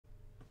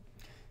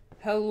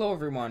Hello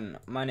everyone,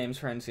 my name's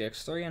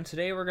FrenzyX3 and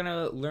today we're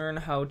gonna learn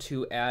how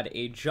to add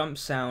a jump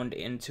sound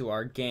into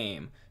our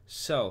game.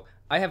 So,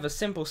 I have a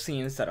simple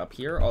scene set up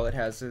here. All it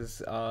has is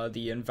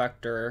the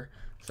Invector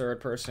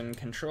third-person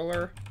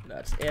controller.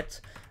 That's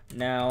it.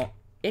 Now,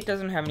 it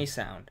doesn't have any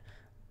sound.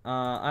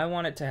 I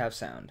want it to have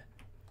sound.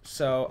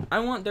 So, I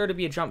want there to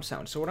be a jump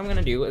sound. So what I'm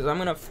gonna do is I'm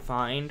gonna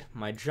find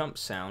my jump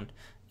sound.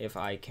 If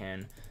I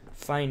can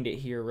find it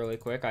here really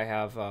quick, I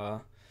have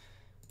a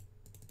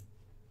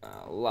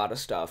lot of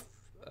stuff.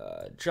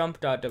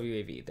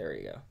 Jump.wav, there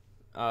you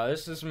go.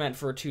 This is meant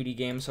for a 2D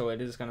game, so it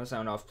is going to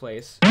sound off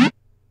place.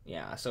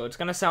 Yeah, so it's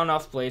going to sound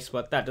off place,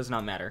 but that does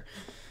not matter.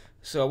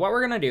 So what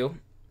we're going to do,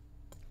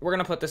 we're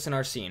going to put this in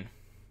our scene.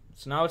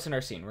 So now it's in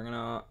our scene. We're going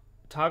to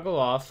toggle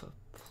off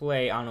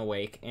play on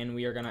awake, and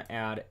we are going to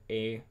add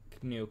a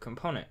new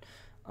component.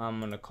 I'm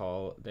going to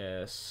call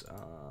this,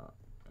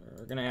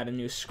 we're going to add a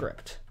new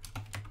script.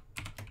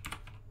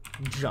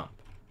 Jump.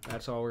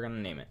 That's all we're going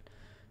to name it.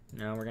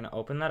 Now we're going to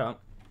open that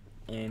up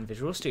in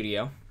Visual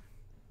Studio,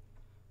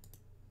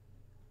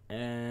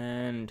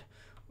 and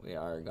we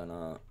are going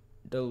to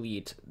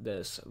delete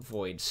this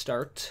void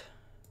start,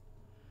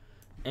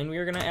 and we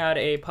are going to add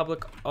a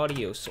public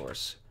audio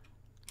source.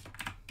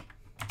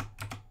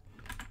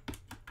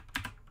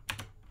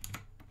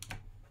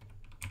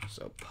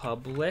 So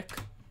public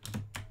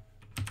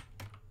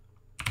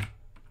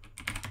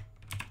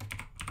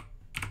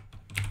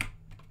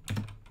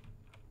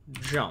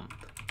jump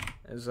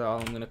is all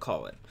I'm going to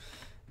call it.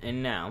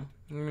 And now,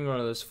 we're going to go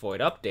to this void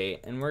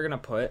update, and we're going to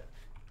put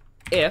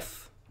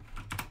if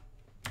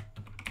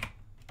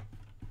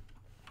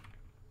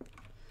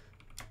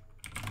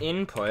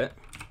input,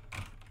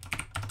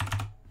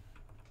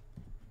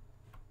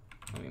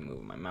 let me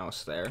move my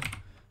mouse there,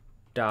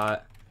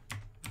 dot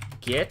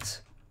get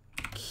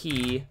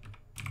key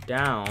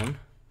down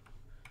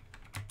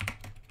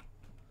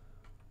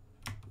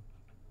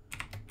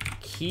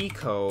key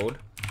code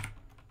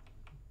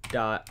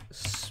dot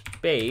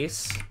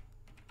space.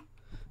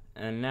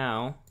 And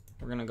now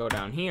we're going to go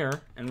down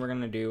here and we're going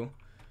to do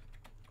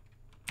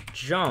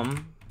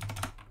jump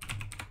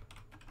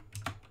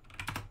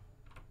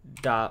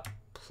dot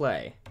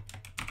play.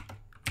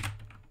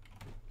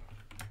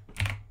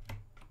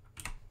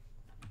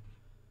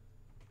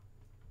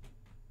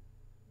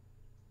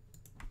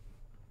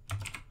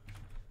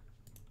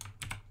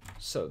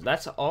 So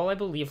that's all I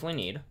believe we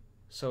need.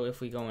 So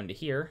if we go into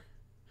here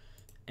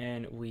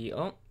and we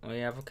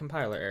have a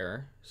compiler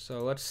error. So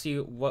let's see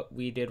what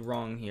we did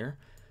wrong here.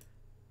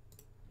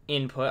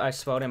 Input, I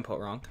spelled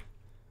input wrong.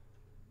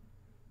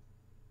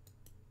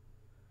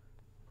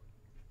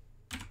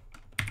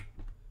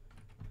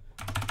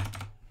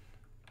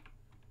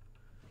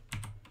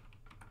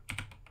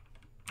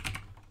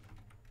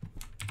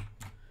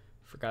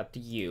 Forgot the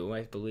U,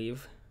 I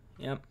believe.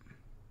 Yep.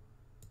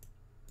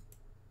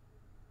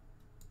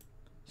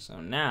 So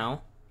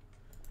now,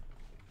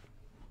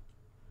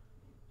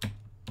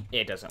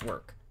 it doesn't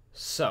work.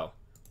 So,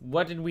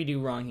 what did we do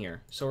wrong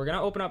here? So we're going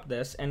to open up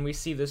this, and we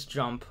see this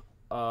jump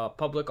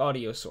public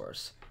audio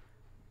source.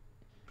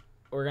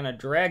 We're going to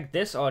drag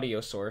this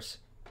audio source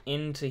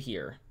into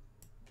here.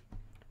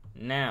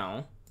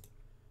 Now,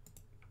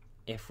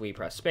 if we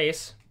press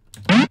space,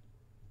 you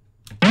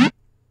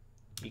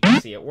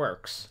can see it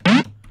works.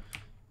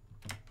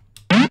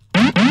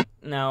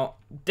 Now,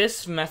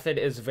 this method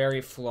is very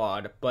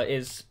flawed, but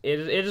it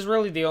is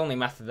really the only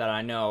method that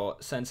I know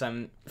since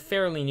I'm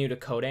fairly new to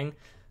coding.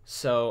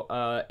 So,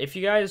 if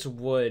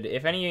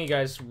any of you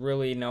guys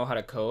really know how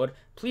to code,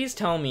 please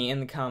tell me in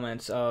the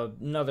comments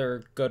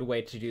another good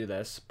way to do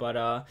this.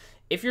 But,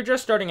 if you're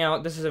just starting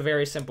out, this is a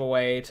very simple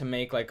way to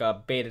make, like,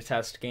 a beta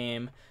test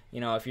game.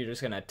 You know, if you're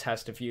just gonna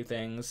test a few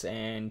things,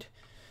 and,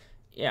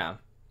 yeah.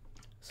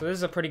 So this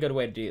is a pretty good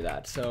way to do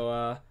that.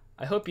 So,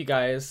 I hope you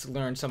guys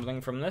learned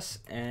something from this,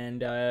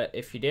 and,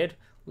 if you did,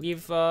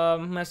 leave a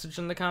message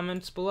in the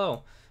comments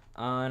below.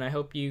 And I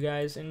hope you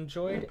guys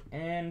enjoyed,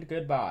 and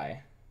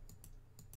goodbye.